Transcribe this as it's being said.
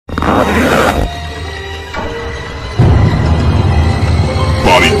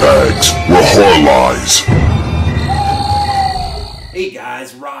BodyBags, where horror lies. Hey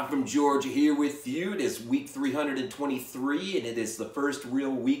guys, Rob from Georgia here with you. It is week 323 and it is the first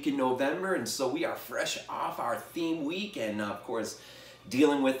real week in November, and so we are fresh off our theme week and of course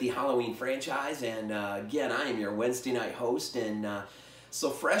dealing with the Halloween franchise. And again, I am your Wednesday night host, and so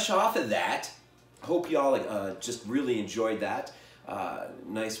fresh off of that, hope y'all just really enjoyed that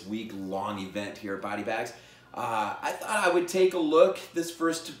nice week-long event here at BodyBags. I thought I would take a look this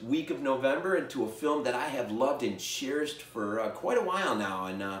first week of November into a film that I have loved and cherished for quite a while now,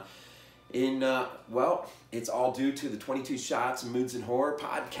 and well, it's all due to the 22 Shots Moods and Horror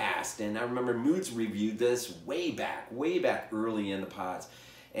podcast. And I remember Moods reviewed this way back early in the pods.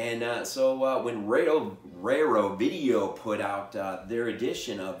 And so when Raro Video put out their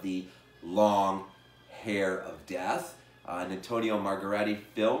edition of the Long Hair of Death, an Antonio Margheriti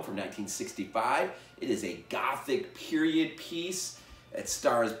film from 1965. It is a gothic period piece. It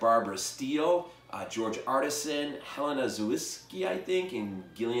stars Barbara Steele, George Ardisson, Halina, Zalewska, I think, and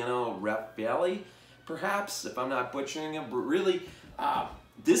Giuliano, Raffaelli, perhaps, if I'm not butchering him. But really,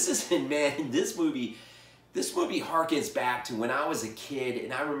 this movie harkens back to when I was a kid,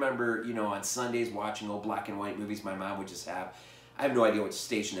 and I remember, you know, on Sundays watching old black and white movies. My mom would just have, I have no idea which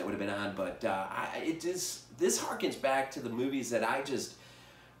station that would have been on, but this harkens back to the movies that I just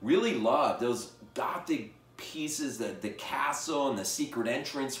really loved. Those gothic pieces, the castle and the secret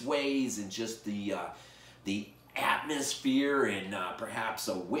entrance ways, and just the atmosphere, and perhaps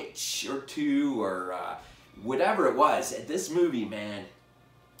a witch or two, or whatever it was. This movie, man,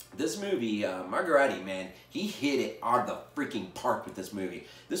 Margheriti, man, he hit it out of the freaking park with this movie.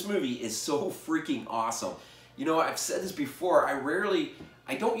 This movie is so freaking awesome. You know, I've said this before, I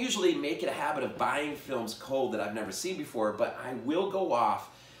don't usually make it a habit of buying films cold that I've never seen before, but I will go off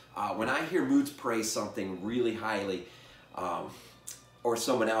when I hear Moods praise something really highly, or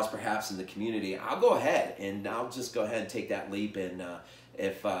someone else perhaps in the community. I'll go ahead and I'll just go ahead and take that leap, and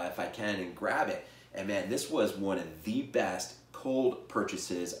if I can, and grab it. And man, this was one of the best cold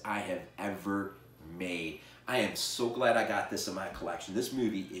purchases I have ever made. I am so glad I got this in my collection. This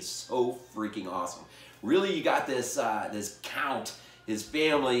movie is so freaking awesome. Really, you got this this count, his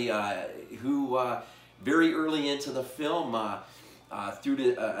family, who very early into the film,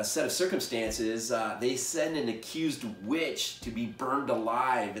 through a set of circumstances, they send an accused witch to be burned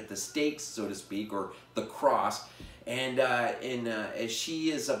alive at the stakes, so to speak, or the cross. And as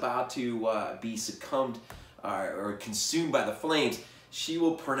she is about to be succumbed or consumed by the flames, she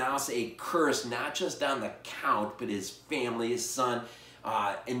will pronounce a curse not just on the count, but his family, his son,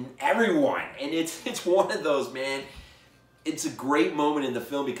 and everyone. And it's one of those, man, it's a great moment in the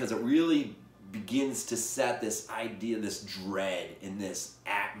film because it really begins to set this idea, this dread, in this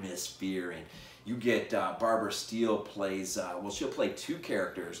atmosphere. And you get Barbara Steele plays, well, she'll play two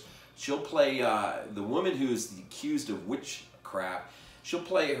characters. She'll play the woman who's accused of witchcraft. She'll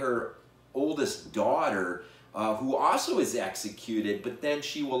play her oldest daughter, who also is executed, but then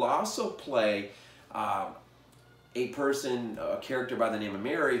she will also play a character by the name of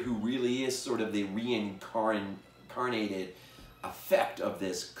Mary, who really is sort of the reincarnated effect of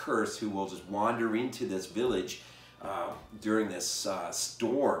this curse, who will just wander into this village during this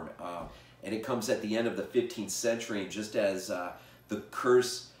storm. And it comes at the end of the 15th century, and just as the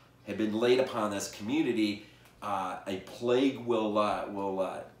curse had been laid upon this community, a plague will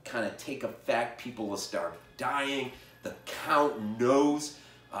kind of take effect. People will start dying. The Count knows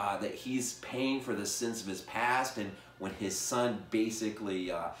that he's paying for the sins of his past, and when his son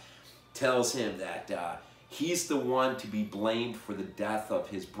basically tells him that he's the one to be blamed for the death of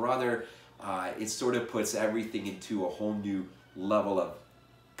his brother, it sort of puts everything into a whole new level of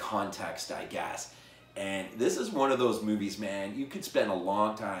context, I guess. And this is one of those movies, man, you could spend a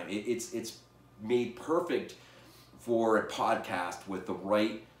long time. It's made perfect for a podcast with the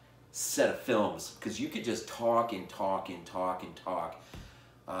right set of films, because you could just talk and talk and talk and talk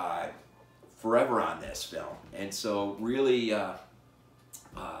forever on this film. And so really,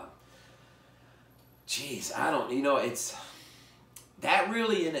 geez, I don't, you know, it's, that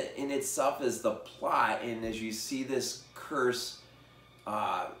really in itself is the plot. And as you see this curse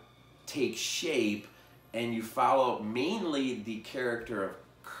take shape, and you follow mainly the character of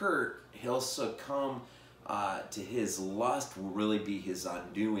Kurt, he'll succumb to his lust, will really be his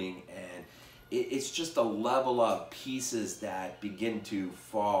undoing. And it's just a level of pieces that begin to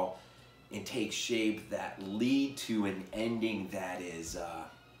fall and take shape that lead to an ending that is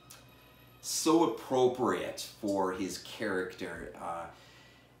so appropriate for his character.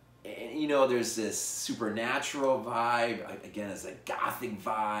 And you know, there's this supernatural vibe, again, it's a gothic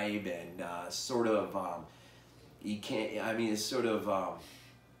vibe, and sort of, you can't, I mean, it's sort of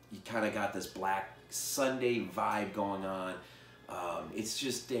you kind of got this Black Sunday vibe going on. It's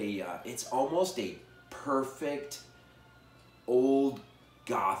just it's almost a perfect old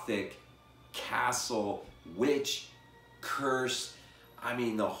Gothic castle, witch, curse. I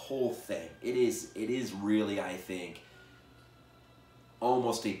mean, the whole thing. It is really, I think,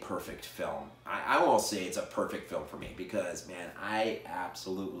 almost a perfect film. I won't say it's a perfect film for me because, man, I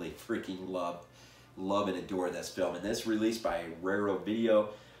absolutely freaking love and adore this film. And this released by Raro Video.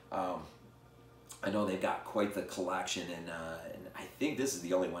 I know they've got quite the collection, and I think this is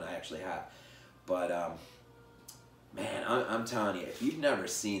the only one I actually have. But man, I'm telling you, if you've never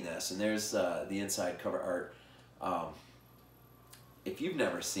seen this, and there's the inside cover art. If you've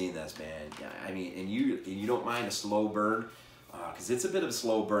never seen this, man, I mean, and you don't mind a slow burn, because it's a bit of a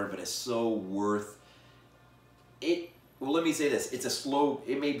slow burn, but it's so worth it. Well, let me say this: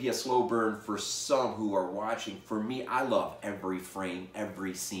 it may be a slow burn for some who are watching. For me, I love every frame,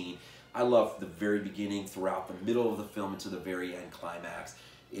 every scene. I love the very beginning, throughout the middle of the film, into the very end climax.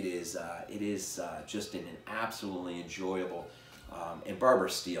 It is just an absolutely enjoyable. And Barbara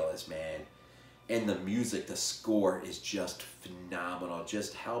Steele is, man, and the music, the score is just phenomenal.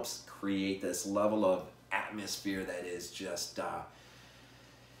 Just helps create this level of atmosphere that is just,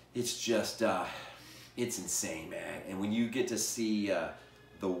 it's insane, man. And when you get to see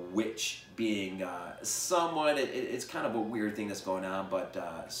the witch being somewhat, it's kind of a weird thing that's going on, but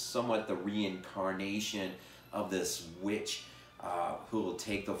somewhat the reincarnation of this witch who will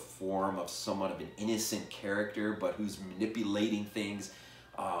take the form of somewhat of an innocent character, but who's manipulating things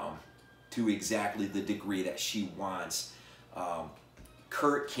to exactly the degree that she wants.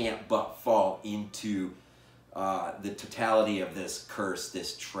 Kurt can't but fall into the totality of this curse,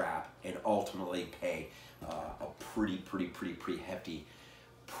 this trap, and ultimately pay a pretty hefty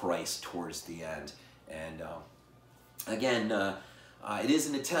price towards the end. And again, it is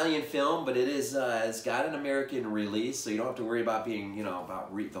an Italian film, but it's got an American release, so you don't have to worry about being,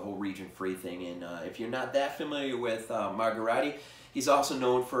 about the whole region-free thing. And if you're not that familiar with Margheriti, he's also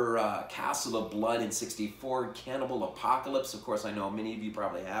known for Castle of Blood in '64, Cannibal Apocalypse, of course I know many of you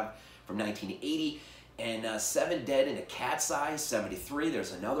probably have, from 1980, and Seven Dead in a Cat's Eye, '73,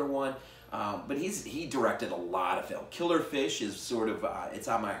 there's another one. But he directed a lot of film. Killer Fish is sort of, it's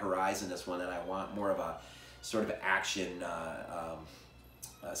on my horizon, this one, and I want more of a sort of action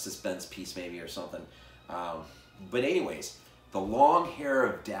suspense piece maybe or something. But anyways, The Long Hair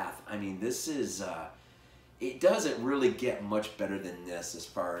of Death, I mean, this is, it doesn't really get much better than this as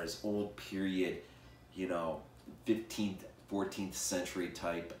far as old period, 15th, 14th century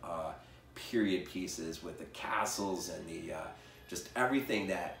type period pieces with the castles and the, just everything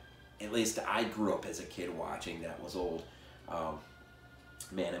that, at least I grew up as a kid watching that was old.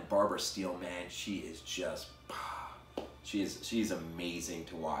 Man, and Barbara Steele, man, she is just, she's amazing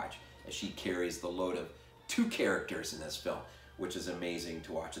to watch as she carries the load of two characters in this film, which is amazing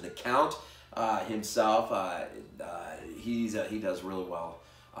to watch. And the Count himself, he does really well.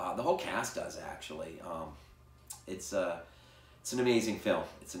 The whole cast does, actually. It's an amazing film.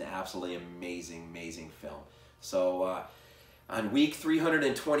 It's an absolutely amazing film. So, on week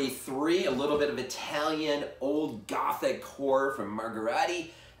 323, a little bit of Italian old Gothic horror from Margheriti,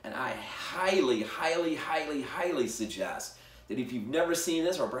 and I highly suggest that if you've never seen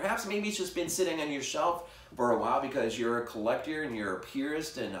this, or perhaps maybe it's just been sitting on your shelf for a while because you're a collector and you're a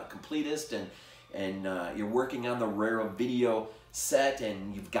purist and a completist, and you're working on the Raro Video set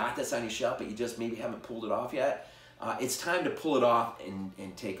and you've got this on your shelf but you just maybe haven't pulled it off yet, it's time to pull it off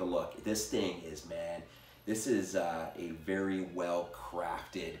and take a look. This thing is, man, this is a very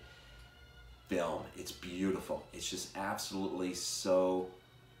well-crafted film. It's beautiful. It's just absolutely so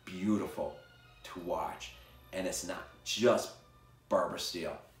beautiful to watch. And it's not just Barbara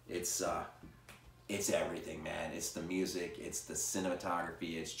Steele. It's everything, man. It's the music, it's the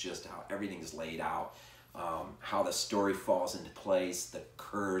cinematography, it's just how everything's laid out, how the story falls into place, the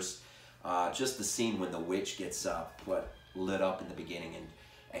curse, just the scene when the witch gets lit up in the beginning, and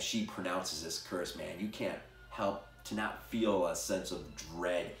as she pronounces this curse, man, you can't help to not feel a sense of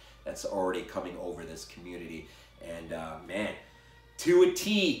dread that's already coming over this community. And man, to a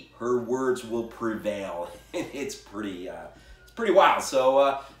T, her words will prevail. It's pretty wild.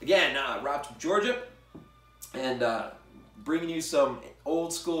 So again, Rob from Georgia, and bringing you some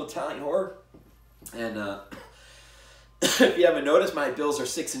old school Italian horror. And if you haven't noticed, my Bills are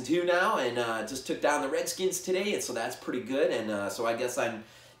 6-2 now, and just took down the Redskins today, and so that's pretty good. And so I guess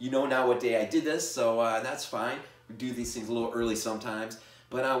you know now what day I did this, so that's fine. We do these things a little early sometimes.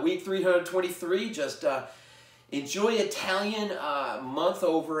 But week 323, just Enjoy Italian month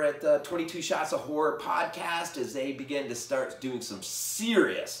over at 22 Shots of Horror podcast as they begin to start doing some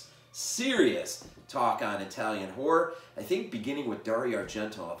serious talk on Italian horror. I think beginning with Dario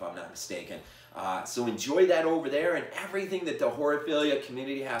Argento, if I'm not mistaken. So enjoy that over there and everything that the Horrorphilia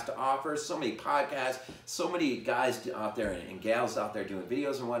community has to offer. So many podcasts, so many guys out there and gals out there doing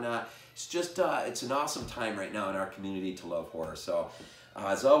videos and whatnot. It's just, it's an awesome time right now in our community to love horror. So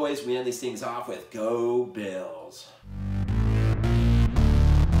as always, we end these things off with Go Bills.